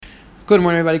Good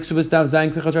morning, everybody. Ksubas Dav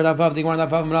Zayin Kichot Dav Vav. The Gemara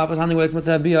Dav Vav Malaf is handling with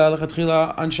Mutabiyah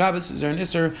Lechatchila on Shabbos. Is there an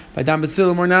Isser by Dan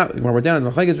Basilim or not? The Gemara we're down at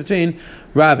the Machlekes between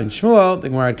Rav and Shmuel. The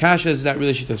Gemara had Kasha. Is that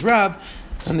really Shitas Rav?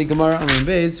 And the Gemara on the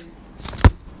Beis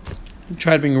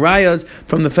try to bring rayas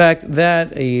from the fact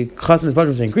that a chassan is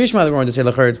patur saying kriyishma. The Gemara to say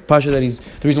lachar it's pasha that he's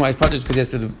the reason why he's patur is because he has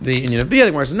to the Indian of biyah.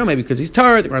 The Gemara says no, maybe because he's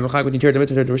tar. The Gemara is machak with tar to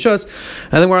mitzvah to rishos.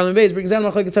 And the Gemara on the Beis brings down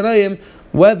machlekes tanayim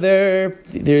whether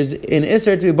there's an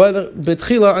isser to be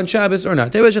betchila on Shabbos or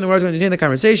not. The Gemara is going to continue the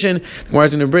conversation. The Gemara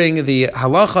is going to bring the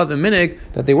halacha, the minig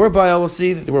that they were bayal. We'll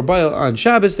see that they were bayal on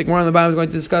Shabbos. The Gemara on the bottom is going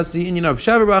to discuss the Indian of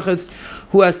Shabbat brachas.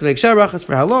 Who has to make Shabbat brachas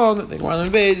for how long? The Gemara on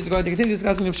the Beis is going to continue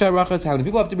discussing of Shabbat brachas. How many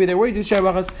people have to be there? Where you do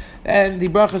Shabbat brachas? And the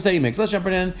brachas that you make. So let's jump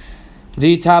right in.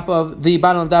 The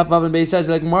bottom of Daf Vav and Beis says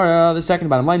like Gemara, the second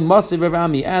bottom line. Masiv Rav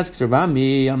Ami asks Rav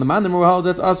Ami on the man the Murhal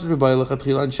that's also for Bayal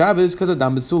Lechatchila on Shabbos because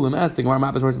Adam B'Sulim asked the Gemara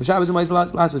Mapas for Shabbos and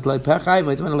last is like Pechai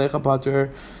Mitzvah Alecha Pater.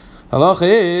 Halacha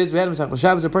is we had him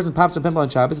Shabbos. A person pops a pimple on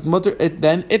Shabbos. It's mutter.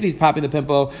 Then if he's popping the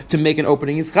pimple to make an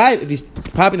opening, he's chayv. If he's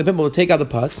popping the pimple to take out the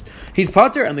pus, he's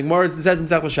pater. And the Gemara says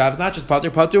himself on Shabbos, not just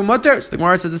pater mutter. So the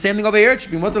Gemara says the same thing over here. It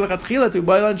should be mutter Lechatchila to be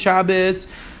Bayal on Shabbos.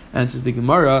 And says the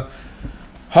Gemara.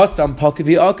 Hasam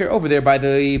Palkavi Alker over there by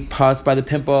the pus, by the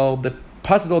pimple. The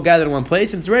pus is all gathered in one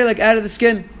place, and it's really like out of the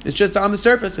skin. It's just on the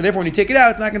surface, and therefore when you take it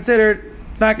out, it's not considered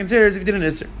as if you did an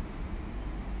isser.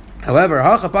 However,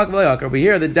 over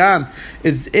here the dam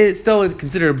is still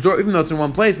considered absorbed, even though it's in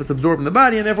one place, but it's absorbed in the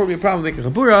body, and therefore it would be a problem making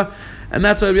chabura, and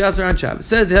that's why it would be also on Shabbos. It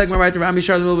says the Hegmar right to Rami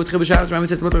Shar the middle with Chibah Shabbos. Rami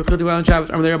says mutter Chibah on Shabbos.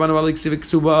 I'm there Rabbanan Walik Sivik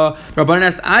Ksuba. Rabbanan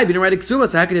asked, "I didn't write a Ksuba,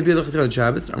 so how can it be Chibah on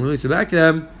Shabbos?" I'm really so back to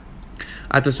them.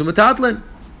 Atasuma Tatlin.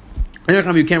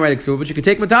 You can't write a ksuba, but you can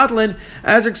take metatlin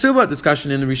as her ksuba. Discussion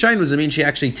in the Rishayin does it mean she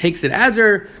actually takes it as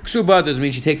her ksuba? Does it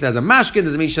mean she takes it as a mashkin?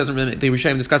 Does it mean she doesn't really? The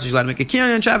Rishayin discusses she's allowed to make a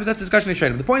kinyan on Shabbos. That's discussion in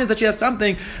Rishayin. The point is that she has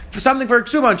something for a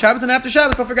ksuba on Shabbos, and after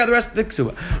Shabbos, we'll figure out the rest of the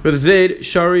ksuba. Rav Zvid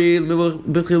Shari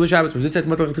B'chil Shabbos. Rav Zvid says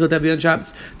mutter to have on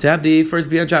Shabbos to have the first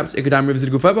be on Shabbos. Ikadam Rav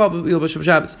Zvid Gufa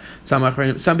Shabbos.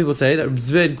 Some people say that Rav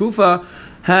Zvid Gufa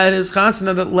had his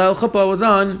chasana that Leil Chuppah was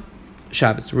on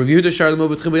Shabbos. Review the Shar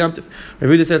with Chibah Yom Tov.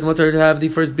 Review the says mutter to have the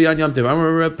first be on Yom Tov.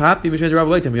 Amar Papi Mishnah Rav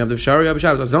Leitem Yom Tov Shar Yom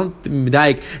Shabbos. Don't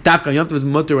medayik dafka Yom Tov is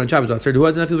mutter on Shabbos. That's who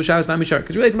had the feel Shabbos not Mishar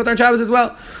because really it's mutter on Shabbos as well.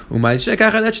 Umay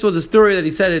Shekach that was a story that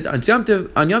he said it on Yom Tov.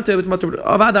 On Yom Tov it's mutter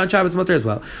Avada on Shabbos mutter as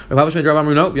well. Rav Papa Rav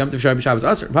Amar no Yom Tov Shar Shabbos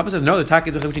Aser. Papa says no. The tak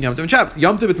is a between Yom Tov and Shabbos.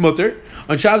 Yom Tov it's mutter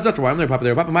on Shabbos. That's why I'm there. Papa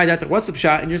there. Papa my dad. What's the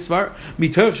pshat in your svar?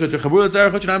 Mitoch shoter chabur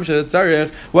tzarich chochanam shoter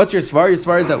tzarich. What's your svar? Your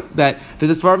svar is that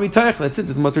there's a svar mitoch. That's since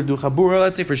it's mutter do chabura.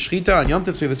 Let's say for shchita on Yom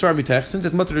Tov, so we have a svar mitech. Since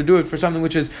it's mutter to do it for something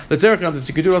which is letzarich Yom Tov, so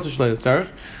you could do it also shlei letzarich.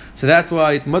 So that's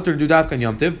why it's mutter to do dafka on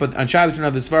Yom Tov. But on Shabbos you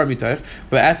don't have the svar mitech.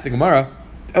 But ask the Gemara,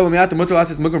 Elamiyat mutter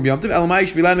lasis mugrim Yom Tov. Elamai you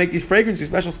should be allowed to make these fragrances,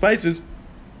 special spices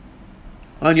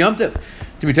on Yom Tov.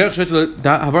 To be teich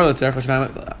havar letzarich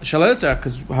shalei letzarich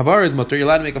because havar is mutter. You're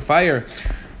allowed to make a fire.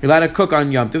 You're allowed to cook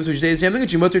on Yom Tov. So you say the same thing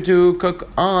that you mutter to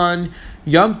cook on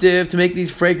Yom Tov to make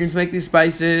these fragrances, make these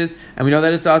spices, and we know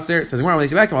that it's aser. Says Gemara, when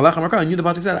they back to Allah Hamarkan, you the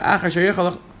pasuk said achar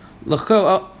shayich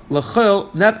lechol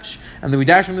nefesh, and then we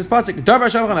dash from this pasuk davar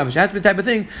shavach nefesh. It has to be the type of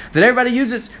thing that everybody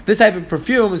uses. This type of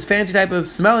perfume, this fancy type of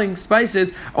smelling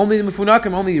spices, only the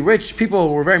mefunakim, only rich people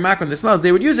who were very macro in the smells,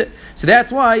 they would use it. So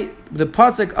that's why the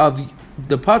pasuk of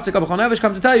chol nefesh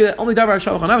comes to tell you that only davar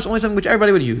shavach nefesh, only something which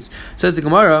everybody would use. Says the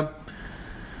Gemara.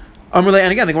 And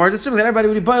again, the Gemara is assuming that everybody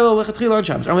would be bayil lechatchila on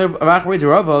Shabbos.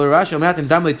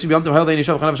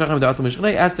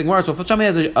 They asked the Gemara, so if somebody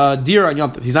has a deer on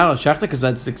Yom Tov, he's not on shechta because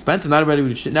that's expensive. Not everybody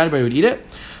would eat it.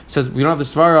 Says we don't have the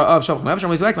svara of shavach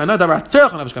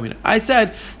nefesh. I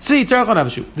said tzvi tzarech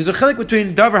nefesh. There's a chilik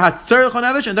between davar hatzarech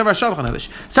nefesh and davar shavach nefesh.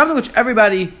 Something which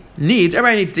everybody needs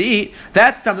to eat.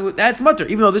 That's something that's mutter.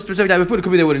 Even though this specific type of food it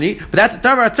could be they wouldn't eat, but that's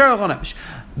davar hatzarech nefesh.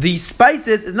 The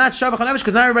spices is not shavach nefesh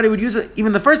because not everybody would use it. Even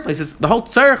in the first place, the whole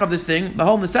tzarech of this thing, the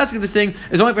whole necessity of this thing,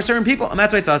 is only for certain people, and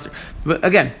that's why it's aser. But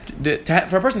again,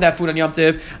 for a person to have food on Yom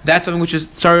Tov, that's something which is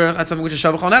tzarech. That's something which is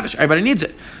shavach nefesh. Everybody needs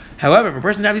it. However, for a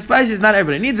person to have these spices, not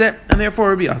everybody needs it, and therefore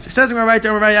it would be aser. Says Rav right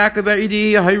there, Rav Yaakov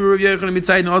Idi, Hayru Rav Yochanan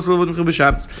Mitzayid, and also with Chibah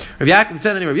Shabbos. Rav Yaakov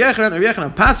said that Rav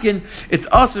Yochanan Paskin, it's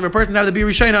also for a person to have the bir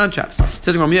rishayna on Shabbos.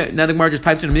 Says now the Gemara just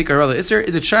pipes in a mikar rather. Is it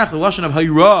shach the lashon of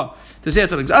Hayra to say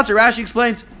something? Aser Rashi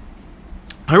explains.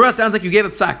 Hara sounds like you gave a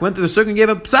psak. Went through the circle and gave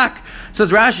a psak.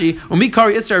 Says Rashi,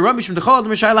 "Umikari Isser Rami Shum Dechol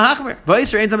Adam Mishai LaHachmer.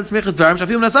 Va'Isser Ein Zam Tzmichas Zarim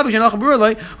Shafim Nasav Shenach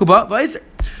Burulay Huba Va'Isser."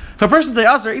 For a person to say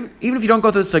aser, even if you don't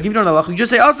go to the sukkah, if you don't know halach, you just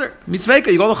say aser,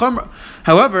 mitzveka, you go to chumrah.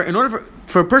 However, in order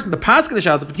for a person to pass the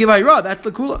shalat, if give hayra, that's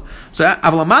the kula. So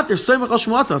avlamat, there's soymach al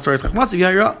shmuatza. Sorry, it's chachmatza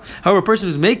hayra. However, a person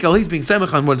who's mekel, he's being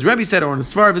semach on what his Rebbe said or on the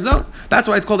svar of his own. That's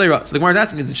why it's called hayra. So the Gemara is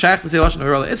asking, is it shaykh to say lashon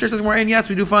hayra le'itzer? Says Gemara, and yes,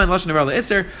 we do find lashon hayra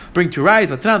le'itzer. Bring two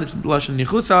rayas, v'tanan, this lashon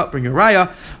nichusa. Bring your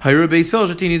raya. Hayra beis hil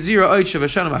shatini zira oit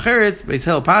shavashanam acheretz. Beis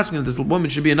hil passing that this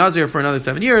woman should be a nazir for another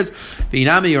 7 years.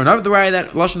 V'inami or another the raya that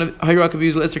lashon hayra could be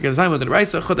used le'itzer at a time with the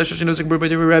raysa. Chodesh hashin nusik b'rei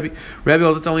Rebbe. Rebbe,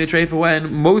 well, that's only a trade for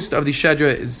when most of the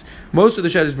shedra is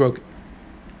broken.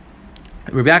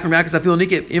 Rabbi Yaakov, I feel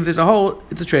nikit. If there's a hole,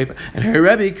 it's a treifa. And her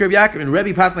Rebbe, Rabbi Yaakov, and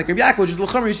Rebbe passing like Rabbi Yaakov, which is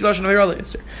l'chomer. You see lashon hayra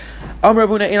le'itzer. Amar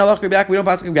Ravuna ein alach Rabbi Yaakov. We don't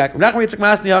pass like Rabbi Yaakov. Rabbi Nachman yitzchak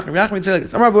mas niyach. Rabbi Nachman say like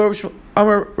this. Amar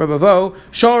Rabavo.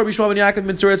 Shol Rabbi Shmuel ben Yaakov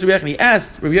ben Tzuras Rabbi Yechon. He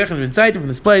asked Rabbi Yechon ben Tzaitim from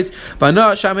this place. Bana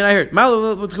shamin I heard.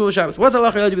 Malo l'tchil Shabbos. What's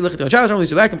alach hayra to be l'chil Shabbos? Normally you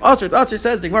select him. Aser. It's Aser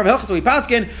says the Gemara v'helchas so we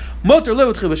paskin. Motor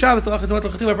l'chil Shabbos. Alach is what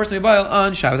l'chil a person who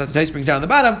on Shabbos. That's what Tais brings down on the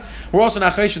bottom. We're also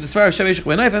not chayish the svar of Shaveshach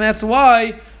ben knife, and that's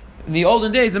why. In the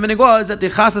olden days, the minig was that the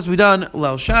chasas we done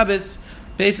Leil Shabbos.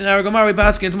 Based in our Gemara, we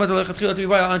pass into Matal Lechatchila to be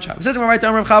vital on Shabbos. It says we're right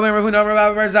down Rav Chabad, Rav Huna,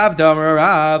 Rav Zav,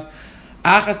 Rav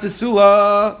Achas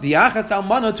Besula. The Achas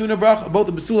Almana to a bracha. Both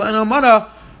the Besula and Almana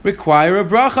require a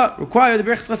bracha, require the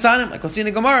Berachas Chasanim. Like we'll see in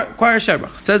the Gemara, require a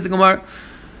shebrach. Says the Gemara.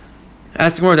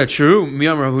 Ask the Gemara, is that true?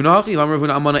 Miyam Rav Huna, Rav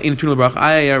Huna Almana in tuna bracha.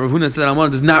 Rav Huna said that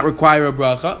Almana does not require a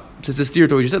bracha. Just a steer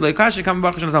to what you said. Like Kasha, come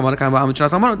bacha shanas almana, come bacha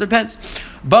shanas almana. It depends.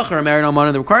 Bacher married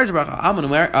almana that requires a bracha.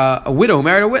 Almana a widow who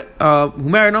married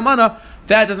almana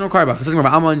that doesn't require bracha. It says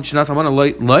about almana shanas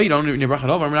almana. You don't need bracha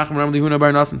at all. I'm not going to leave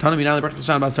bar nas and tanami now the bracha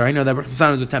shanas about. Sorry, I know that bracha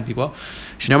shanas is with 10 people.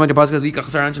 Shnei the pasuk is likach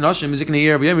saran shanashim is in a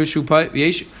year of yemishu pai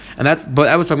v'yeshu, and that's. But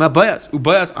I was talking about bayas.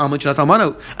 Ubayas almana shanas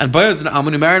almana, and bayas is an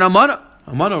almana married almana.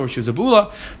 Amana or she was a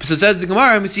bula. So says the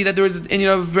Gemara, and we see that there was an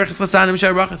Indian of Berachas Chasanim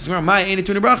Shar Bracha. Says Gemara, my ain't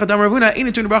tuna bracha. Dam Ravuna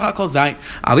ain't tuna bracha called Zayin.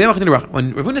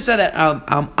 When Ravuna said that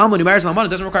Almon marries Almana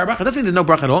doesn't require bracha, doesn't mean there's no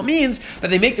bracha at all. It means that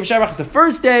they make the Shar Brachas the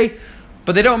first day,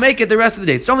 but they don't make it the rest of the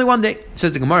day. It's only one day.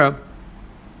 Says the Gemara.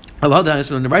 The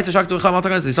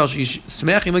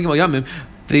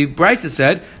Brisa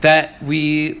said that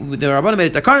the Rabbanan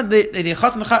made it takana, the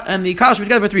chassan and the kal should be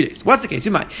together for 3 days. What's the case?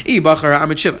 You might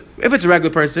if it's a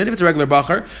regular person, if it's a regular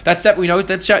bacher, that's that we know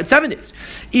that's 7 days.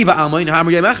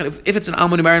 If it's an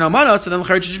almon married almana, so then the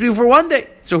charitz should be for 1 day.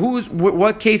 So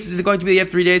what case is it going to be? You have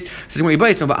 3 days. Either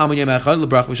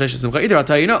I'll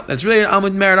tell you no, that's really an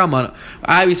almon married almana.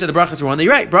 We said the brachas were 1 day,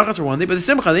 right? Brachas were 1 day, but the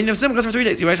simcha, then you have simchas for 3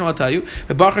 days. I'll tell you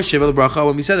the bacher shiva the bracha.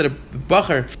 When we said that a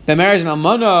bacher that marries an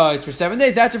almana, it's for 7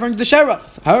 days. That's referring to the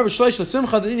shebrachas. However, shleish the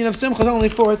simcha, the Indian of simcha is only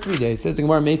for 3 days. Says the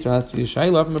Gemara Meitzah has to be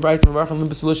shayla from the Brayis from Barachal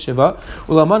and Besula Shiva.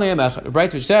 Ulamana yemechad. The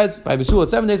Brayis which says by Besula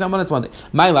it's 7 days, Almana it's 1 day.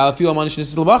 My law, if you Almana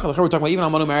shnis l'bacher. We're talking about even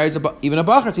Almana marries even a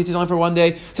bacher. He says only for 1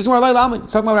 day. Says Gemara Laila Almana.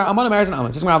 It's talking about Almana marries an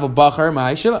Almana. Says Gemara have a bacher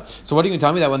my shila. So what are you going to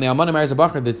tell me that when the Almana marries a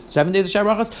bacher, the 7 days of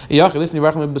shebrachas? Yachid listen to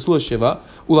Barachal and Besula Shiva.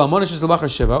 Ulamana shnis l'bacher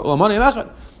Shiva. Ulamana yemechad.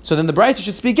 So then the Brayis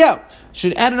should speak out.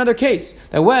 Should add another case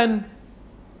that when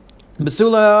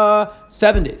Besula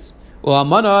 7 days. Well,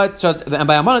 Almana, and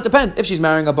by Almana it depends. If she's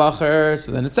marrying a bacher,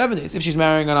 so then it's 7 days. If she's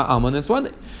marrying an Alman, then it's 1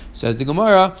 day. Says the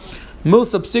Gemara,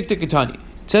 Milsa Psikta Kitani.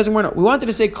 Says we wanted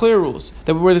to say clear rules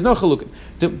that where there's no chalukim.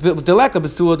 The lack of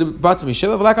besula the batzim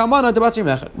shiva, the lack of almana the batzim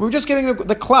mechad. We're just giving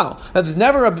the klal that there's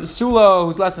never a besula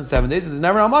who's less than 7 days, and there's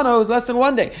never an almana who's less than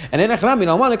 1 day. And in echanami,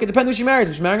 almana it depends who she marries.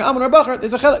 If she's marrying an alman or a bacher,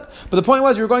 there's a chilek. But the point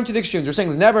was we were going to the extremes. We're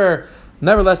saying there's never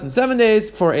less than 7 days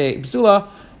for a besula,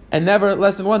 and never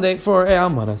less than 1 day for a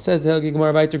almana. Says the Helgi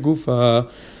Gemara Vayter Gufa.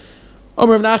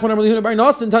 Going back to the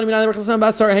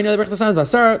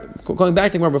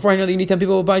Gemara before I know that you need 10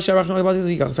 people by Sharach from this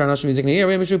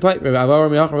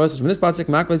pasuk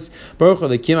Maklis Baruch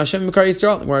the Kim Hashem Makar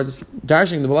Yisrael. Whereas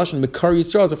dashing the Velashon Makar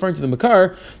Yisrael is referring to the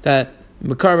Makar, that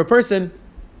Makar of a person,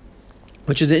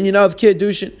 which is the Indian of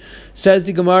Kiddushin. Says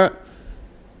the Gemara.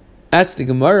 Ask the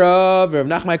Gemara, Rav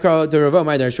Nachman called the Ravo,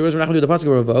 my there. She was Rav Nachman do the pasuk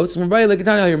of Ravo. So by like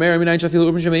Tanya, you're married. I feel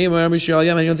urban shemayim, urban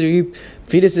shayam. I don't think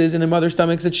fetuses in the mother's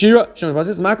stomachs. That Shira. Shon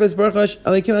pasuk Maklis Baruch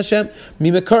Alekim Hashem.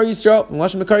 Mi Makar Yisrael. From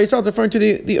Lashon Makar Yisrael, it's referring to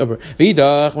the Uber.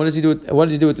 Vidach. What does he do? What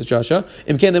did he do with this Joshua?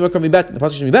 Imken the Makar mi bet. The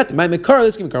pasuk should be bet. My Makar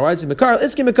Liskim Makar. Why is it Makar?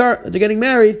 Liskim Makar. They're getting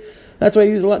married. That's why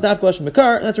you use a lot of Lashon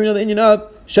Makar. And that's where you know the Indian of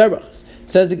Shebrachas.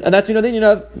 Says and that's where you know the Indian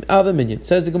of a minion.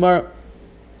 Says the Gemara.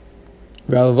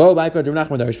 Ravo, Baikar, Rav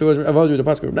Nachman, there. She was Ravo, do the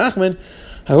pasuk of Rav Nachman.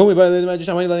 Over there,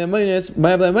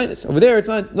 it's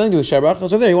not nothing to do with Shar Brachas.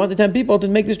 Over there, he wanted 10 people to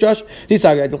make this drush. Because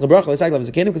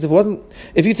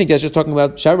if you think that's just talking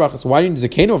about Shar Brachas, why do you need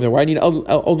Zakanim over there? Why do you need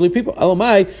elderly people?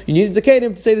 Elamai, you need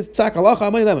Zakanim to say this Psak Halacha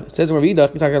Amani Lemon. It says in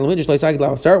Ravidah,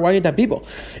 why do you need 10 people?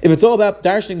 If it's all about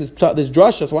darshing this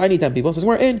drush, so why do you need 10 people? Since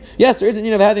we're in, yes, there is a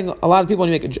need of having a lot of people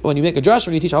when you make a drush,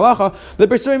 when you teach Halacha. The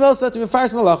Persurim Melsa to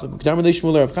Mefaris Malacha. K'tam Rei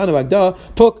Shmuel of Chanu Agda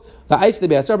Puk. The ice the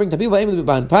be'asar bring to people aim the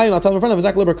behind pie, and I'll tell them in front of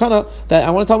Mizak Lober Kana that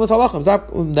I want to tell them this halacha.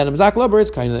 That a Mizak Lober is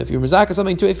kind of if you're Mizak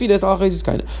something to a fetus, halacha is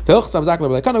kind of. The Hilchas Mizak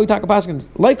Lober like Kana we talk about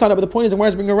like Kana, but the point is, and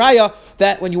where's bring a raya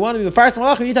that when you want to be the first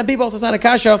halacha, you need 10 people. So it's not a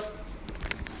kasha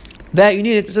that you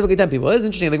need specifically 10 people. It is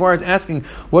interesting. The Gemara is asking,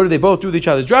 what do they both do with each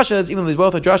other's drashas? Even though they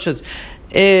both are drashas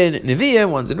in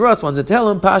Nevi'im, one's in Rus, one's in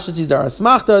Tehillim, Pashas, these are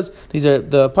Asmachtas, these are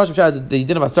the Pashas Shaz, the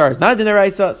Din of Asar, it's not a Din of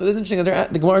Raisa. So it is interesting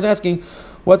that the Gemara is asking,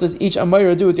 what does each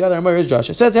Amayra do with the other Amayra's drush?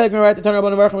 It says, we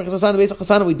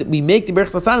make the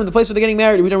Berachas Hasan in the place where they're getting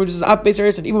married. We don't do this up base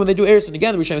Erison. Even when they do Erison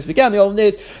again, the Rishonim speak out in the olden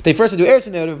days, they first do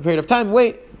Erison, they would have a period of time,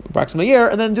 wait, approximately a year,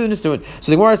 and then do the Nisuin.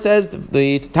 So the Gemara says,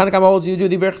 the Tanakh holds you do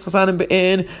the Berachas Hasan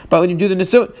but when you do the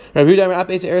Nisuin, Rabbi Yehuda up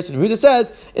base Erison. Yehuda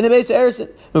says, in the base Erison,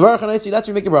 that's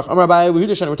where you make a brach. We're talking about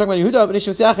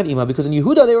Yehuda, because in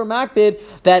Yehuda they were makbid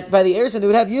that by the Erison they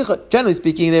would have Yichud. Generally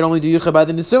speaking, they'd only do Yichud by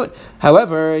the Nisuin.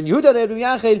 However, in Yehuda they would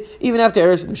do even after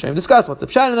Eretz. The Mishnah discuss what's the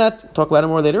pshat in that. We'll talk about it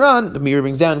more later on. The Meir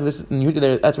brings down this.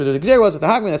 That's where the Gzer was with the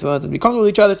Hagman. That's where they have to be comfortable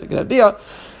with each other. So they can have bia.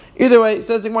 Either way, it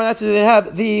says the Gemara that's where they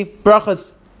have the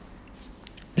brachas.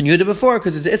 And you did it before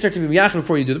because it's Isser to be miyachid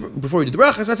before you do the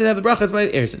brachas. That's why they have the brachas by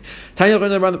Erison. Tanya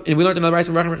learned and we learned another brachas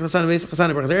from Berachas Hasan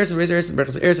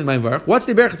brachas Erison my varach. What's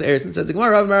the brachas Erison? Says the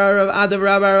Gemara Rav Ada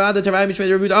Tarai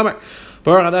Mishmei Rav Amar.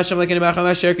 Baruch Hashem like in the Bachal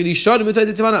Asher Kedishad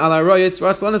Mutzay Tzivana Ala Royets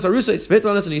Raslanas Arusais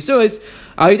Vitlanas and Isuis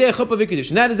Aidei Chuppah V'Kiddush.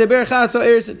 And that is the Berachas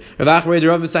Erison. Rav Achmei the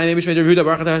Rav Mitzay Maybe Shmei Rav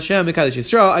Baruch Hashem Mekadosh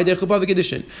Yisrael Aidei Chuppah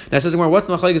V'Kiddush. Now says more what's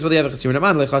Machlekes what they have a Chasima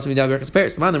Naman like Chasim Midav Berachas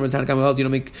Peretz. Man the Tanakh held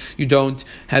you don't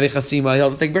have a Chasima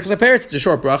held it's like Berachas Peretz. It's a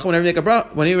short bracha. Whenever you do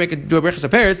a Berachas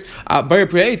Peretz, Bar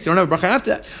Preitz you don't have a bracha after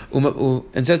that.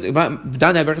 And says don't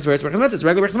have Berachas Peretz Berachas Metzes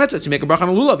regular Berachas Metzes you make a bracha on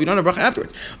a lulav you don't have a bracha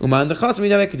afterwards. Uman the Chasim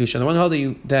Midav Kedusha. The one held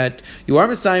that you are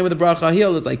Messiah with a bracha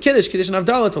healed. It's like Kiddush and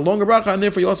Avdalah. It's a longer bracha, and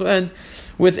therefore you also end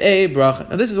with a bracha.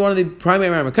 Now, this is one of the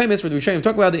primary Rambam where the Rishonim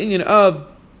talk about the inyan of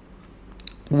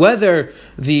whether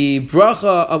the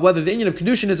bracha, whether the inyan of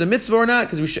Kedushin is a mitzvah or not,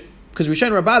 because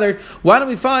Rishonim are bothered. Why don't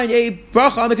we find a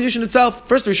bracha on the Kedushin itself?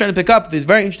 First, we're trying to pick up this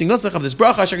very interesting nusach of this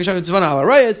bracha.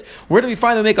 Where do we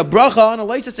find them make a bracha on a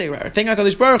leisa say? Thank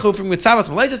HaKadosh Baruch Hu from Mitzavos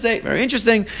on a leisa say. Very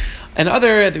interesting. And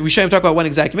other the Rishonim talk about when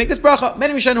exactly make this bracha.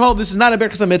 Many Rishonim hold this is not a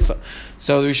berachas mitzvah.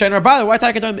 So the Rishonim are bothered. Why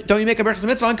don't you make a berachas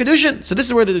mitzvah on Kedushin? So this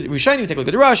is where the Rishonim take a look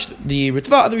at the Rush, the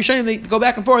Ritva, the Rishonim they go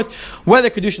back and forth whether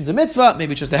Kedushin's a mitzvah,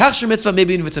 maybe it's just a hachshir mitzvah,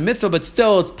 maybe even if it's a mitzvah, but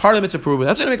still it's part of the mitzvah approval.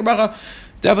 That's going to make a bracha.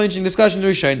 Definitely interesting discussion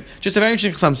with the Rishonim. Just a very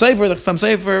interesting Chassam Sofer. The Chassam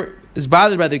Sofer is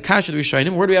bothered by the kash of the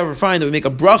Rishonim. Where do we ever find that we make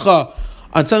a bracha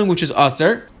on something which is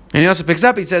aser? And he also picks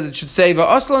up, he says it should say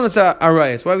va'aslan it's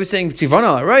arayis. Why are we saying tzivana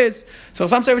al arayis? So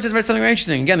Chassam Sofer says something very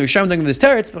interesting. Again, the Rishonim don't give this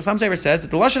teretz, but Chassam Sofer says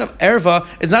that the lashon of erva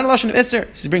is not a lashon of iser.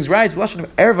 He brings rayis, the lashon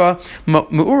of erva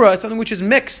me'ura. It's something which is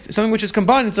mixed, it's something which is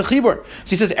combined. It's a chibur. So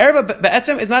he says erva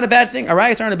be'etzem is not a bad thing.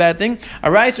 Arayis aren't a bad thing.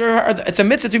 Arayis it's a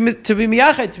mitzvah to be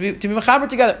miyached, to be mechaber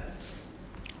together.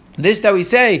 This that we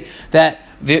say that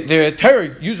the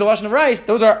Torah use the lashon of arayis,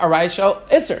 those are arayis shel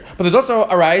itzer, but there's also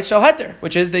arayis shel heter,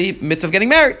 which is the mitzvah of getting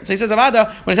married. So he says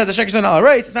avada when it says the sheker al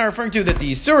arayis, it's not referring to that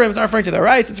the yisurim, it's not referring to the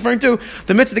arayis, it's referring to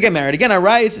the mitzvah to get married. Again,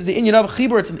 arayis is the inyan of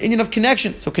chibur, it's an inyan of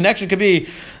connection. So connection could be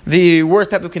the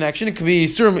worst type of connection. It could be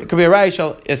yisurim, it could be arayis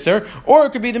shel itzer, or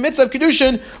it could be the mitzvah of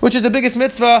kedushin, which is the biggest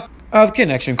mitzvah of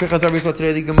connection. Quick chazar b'yisrael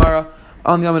today the Gemara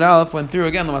on the Amud Aleph went through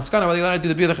again the maskana whether you allowed to do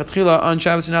the bia lechatchila on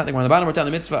Shabbos or not. We're on the bottom. We're down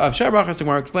the mitzvah of Shar Brachas.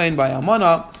 We're explained by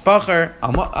Almana, Bacher,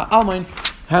 Almain,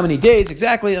 how many days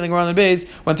exactly. I think we're on the base.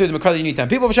 Went through the Makar. You need 10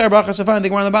 people for Shar Brachas. So finally,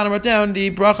 we're on the bottom. Wrote down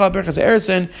the bracha Berachas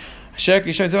Erison. Shek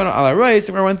Yishon Tzivana Ala Reis.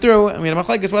 We went through and we had a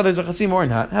machlekes whether there's a chasim or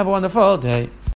not. Have a wonderful day.